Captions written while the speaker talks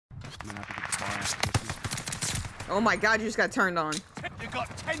Oh my god, you just got turned on. You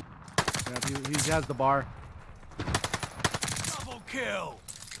got 10. Yeah, he has the bar. Double kill.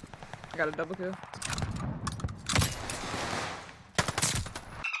 I got a double kill.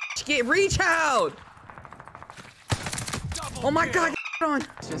 Get reach out! Double Oh my kill. god, get on.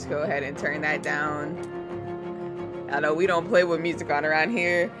 Let's just go ahead and turn that down. I know we don't play with music on around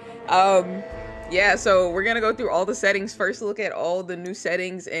here. Yeah, so we're gonna go through all the settings. First, look at all the new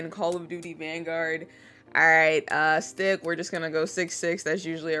settings in Call of Duty Vanguard. All right, stick, we're just gonna go 6.6. That's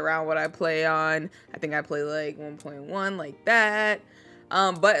usually around what I play on. I think I play like 1.1, like that.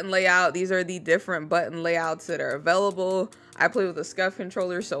 Button layout, these are the different button layouts that are available. I play with a scuff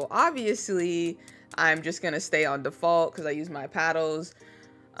controller, so obviously I'm just gonna stay on default because I use my paddles.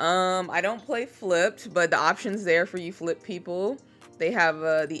 I don't play flipped, but the options there for you flip people. They have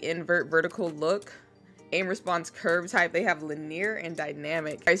the invert vertical look, aim response curve type. They have linear and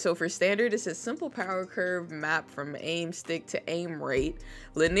dynamic. All right, so for standard, it says simple power curve map from aim stick to aim rate.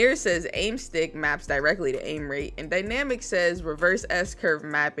 Linear says aim stick maps directly to aim rate, and dynamic says reverse S curve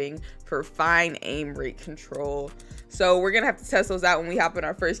mapping for fine aim rate control. So we're gonna have to test those out when we hop in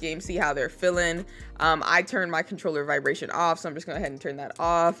our first game, see how they're feeling. I turned my controller vibration off, so I'm just gonna go ahead and turn that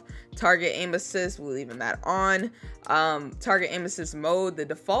off. Target aim assist, we're leaving that on. Target aim assist mode, the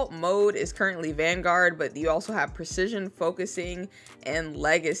default mode is currently Vanguard, but you also have precision, focusing, and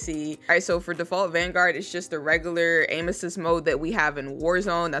legacy. All right, so for default Vanguard, it's just the regular aim assist mode that we have in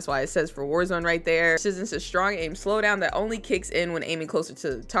Warzone. That's why it says for Warzone right there. Precision says strong aim slowdown that only kicks in when aiming closer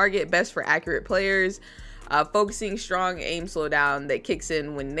to the target, best for accurate players. Focusing, strong aim slowdown that kicks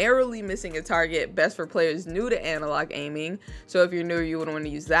in when narrowly missing a target, best for players new to analog aiming. So if you're new, you wouldn't want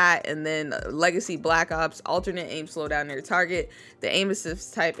to use that. And then legacy Black Ops, alternate aim slowdown near target, the aim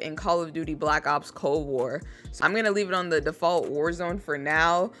assist type in Call of Duty Black Ops Cold War. So I'm gonna leave it on the default Warzone for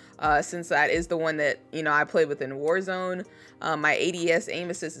now, since that is the one that, you know, I play within Warzone. My ADS aim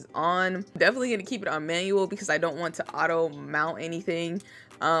assist is on. Definitely gonna keep it on manual because I don't want to auto mount anything.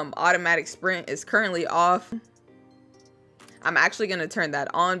 Automatic sprint is currently off. I'm actually going to turn that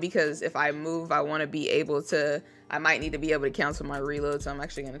on because if I move, I want to be able to, I might need to be able to cancel my reload. So I'm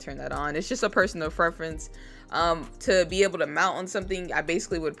actually going to turn that on. It's just a personal preference. To be able to mount on something, I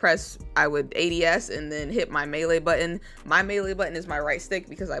basically would I would ADS and then hit my melee button. My melee button is my right stick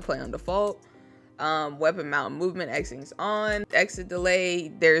because I play on default. Weapon mount movement, exiting's on. Exit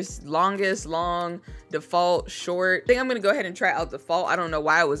delay, there's longest, long, default, short. I think I'm gonna go ahead and try out default. I don't know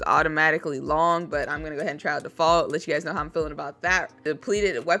why it was automatically long, but I'm gonna go ahead and try out default, let you guys know how I'm feeling about that.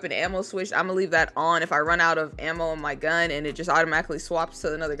 Depleted weapon ammo switch, I'm gonna leave that on. If I run out of ammo on my gun and it just automatically swaps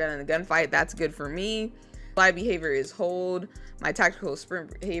to another gun in a gunfight, that's good for me. Fly behavior is hold. My tactical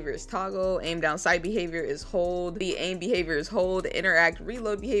sprint behavior is toggle. Aim down sight behavior is hold. The aim behavior is hold. Interact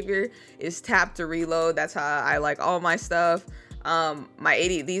reload behavior is tap to reload. That's how I like all my stuff.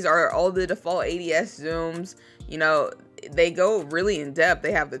 These are all the default ADS zooms. You know, they go really in depth.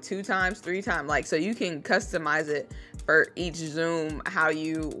 They have the 2x, 3x, like, so you can customize it for each zoom how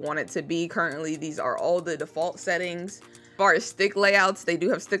you want it to be. Currently, these are all the default settings. As far as stick layouts, they do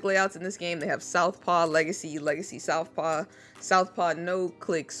have stick layouts in this game. They have Southpaw, Legacy, Legacy Southpaw, Southpaw no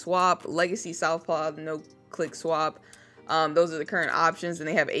click swap, Legacy Southpaw no click swap. Those are the current options, and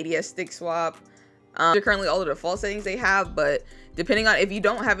they have ADS stick swap. They're currently all the default settings they have, but depending on if you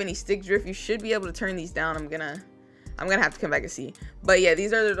don't have any stick drift, you should be able to turn these down. I'm gonna have to come back and see. But yeah,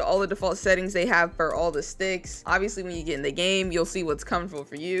 these are all the default settings they have for all the sticks. Obviously, when you get in the game, you'll see what's comfortable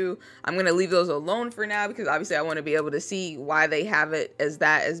for you. I'm gonna leave those alone for now because obviously I want to be able to see why they have it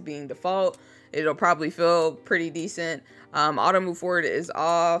as being default. It'll probably feel pretty decent. Auto move forward is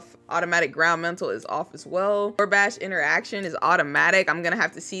off. Automatic ground mental is off as well. Door bash interaction is automatic. I'm gonna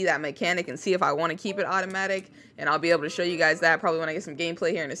have to see that mechanic and see if I want to keep it automatic, and I'll be able to show you guys that probably when I get some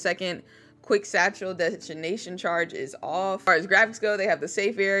gameplay here in a second. Quick satchel detonation charge is off. As far as graphics go, they have the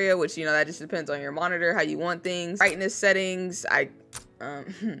safe area, which, you know, that just depends on your monitor, how you want things. Brightness settings,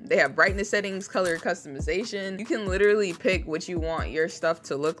 they have brightness settings, color customization. You can literally pick what you want your stuff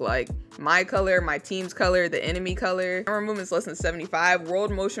to look like. My color, my team's color, the enemy color. Camera movement's less than 75.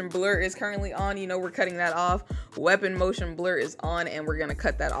 World motion blur is currently on. You know, we're cutting that off. Weapon motion blur is on, and we're gonna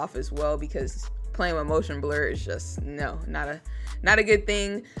cut that off as well because playing with motion blur is just not a good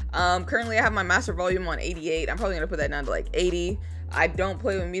thing. Currently I have my master volume on 88. I'm probably gonna put that down to like 80. I don't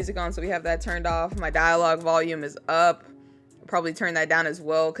play with music on, so we have that turned off. My dialogue volume is up. I'll probably turn that down as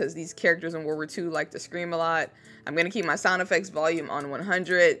well because these characters in World War II like to scream a lot. I'm gonna keep my sound effects volume on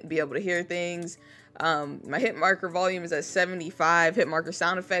 100, be able to hear things. My hit marker volume is at 75. Hit marker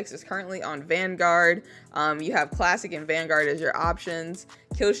sound effects is currently on Vanguard. You have classic and Vanguard as your options.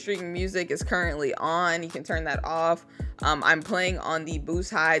 Kill streak music is currently on. You can turn that off. I'm playing on the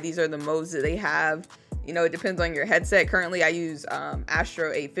boost high. These are the modes that they have. You know, it depends on your headset. Currently, I use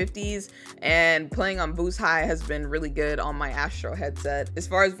Astro 850s, and playing on boost high has been really good on my Astro headset. As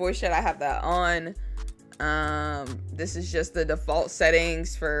far as voice chat, I have that on. This is just the default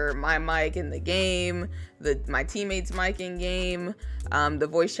settings for my mic in the game, my teammates' mic in game. The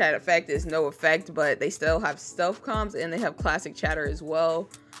voice chat effect is no effect, but they still have stealth comms and they have classic chatter as well.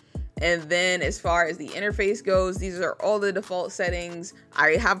 And then as far as the interface goes, these are all the default settings.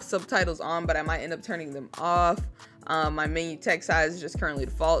 I have subtitles on, but I might end up turning them off. My menu text size is just currently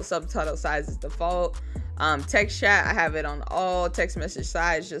default. Subtitle size is default. Text chat, I have it on all. Text message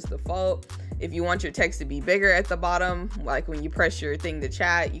size just default. If you want your text to be bigger at the bottom, like when you press your thing to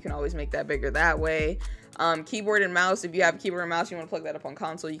chat, you can always make that bigger that way. Keyboard and mouse, if you have keyboard and mouse, you want to plug that up on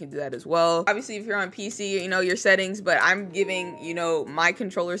console, you can do that as well. Obviously, if you're on PC, you know your settings, but I'm giving, you know, my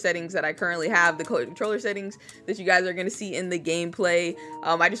controller settings that I currently have, the controller settings that you guys are going to see in the gameplay.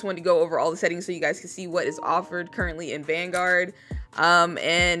 I just wanted to go over all the settings so you guys can see what is offered currently in Vanguard.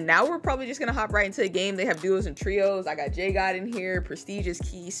 And now we're probably just gonna hop right into the game. They have duos and trios. I got J-God in here, Prestigious,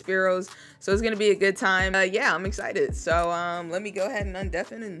 Key, Spiros, so it's gonna be a good time. Yeah, I'm excited. So let me go ahead and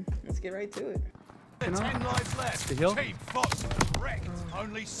undeafen and let's get right to it. 10 lives left. The hill. Team Fox wrecked.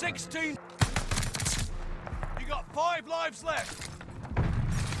 Only 16. You got 5 lives left.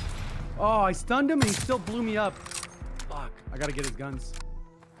 Oh, I stunned him and he still blew me up. Fuck. I gotta get his guns.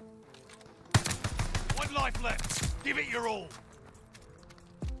 1 life left. Give it your all.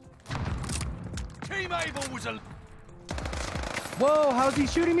 Team Able was a... Whoa, how's he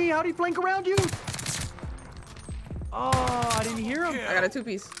shooting me? How'd he flank around you? Oh, I didn't hear him. I got a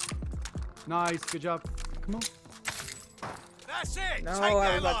 2-piece. Nice, good job. Come on. That's it. No, Take I their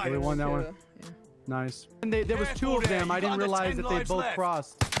was about lives. to They won that one. Yeah. Nice. And there was 2 of them. I didn't realize that they both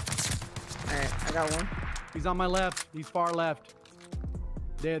crossed. Alright, I got one. He's on my left. He's far left.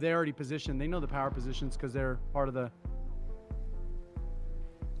 They're already positioned. They know the power positions because they're part of the...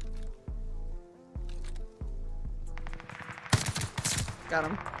 Got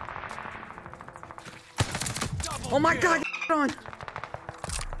him. Oh my god, get on.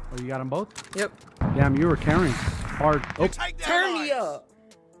 Oh, you got them both? Yep. Damn, you were carrying hard. Oh, Turn me up.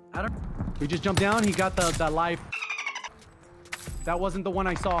 I don't... We just jumped down. He got the life. That wasn't the one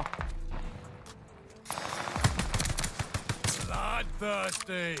I saw.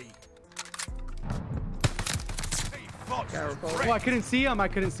 Bloodthirsty. Team Fox Got was repulsed. wrecked. Oh, I couldn't see him. I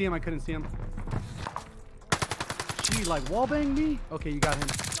couldn't see him. I couldn't see him. She like wallbanged me. Okay, you got him.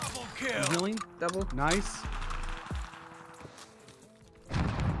 Double He's kill. healing. Double. Nice.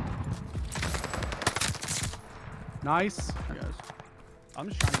 Nice. Guys, I'm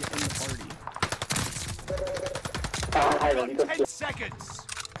just trying to get in the party. You got 10 seconds.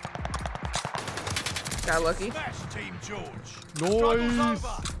 Got lucky. Smash Team George. Nice. Struggle's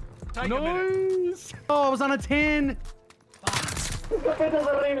over. Take a minute. Nice. Oh, I was on a 10.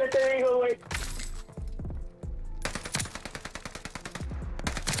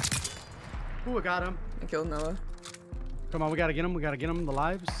 Ooh, I got him. I killed Noah. Come on, we gotta get him. We gotta get him the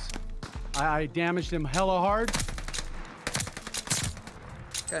lives. I damaged him hella hard.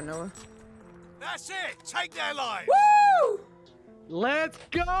 Got Noah. That's it. Take their lives. Woo! Let's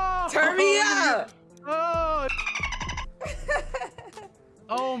go. Turn me up. Oh.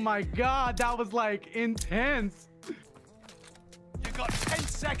 Oh my god, that was like intense. You got 10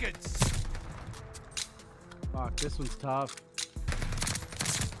 seconds. Fuck, this one's tough.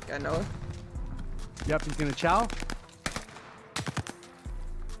 Got Noah. Yep, he's gonna chow.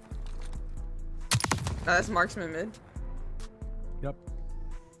 Oh, that's marksman mid. Yep.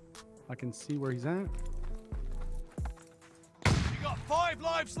 I can see where he's at. You got 5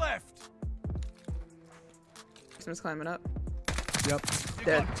 lives left. Marksman's climbing up. Yep. You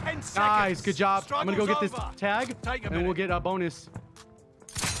Dead. got 10 seconds. Nice, good job. I'm gonna go get this Struggle's over. tag, Take a and we'll minute. get a bonus.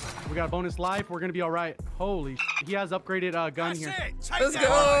 We got a bonus life. We're gonna be all right. Holy shit. He has upgraded gun That's here. it. Take Let's their lives.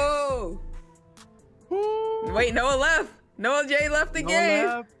 go. Woo! Wait, Noah left. Noah J left the No game.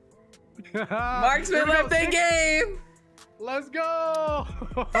 left. Marksman Here we left go. the game. Let's go.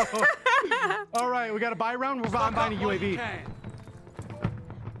 All right, we got a buy round. I'm Stock buying a up while you UAV can.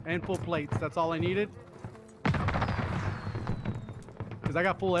 and full plates. That's all I needed. Because I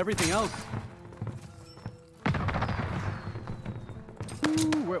got full everything else.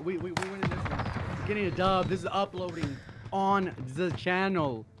 Ooh, we winning this one. We're getting a dub. This is uploading on the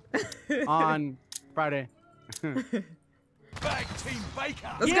channel on Friday. bag, Team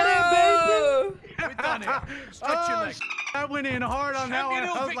Baker. Let's Yeah, go. We're done here. Stretch your legs. I went in hard on that one.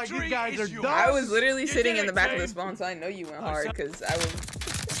 Champion I was like, victory these guys are is yours. dumb. I was literally You sitting did in the it, back of the team. spawn, so I know you went hard because I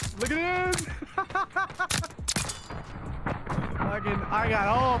was. Look at him. I got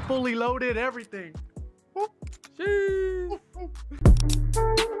all fully loaded, everything. Whoop. Sheesh.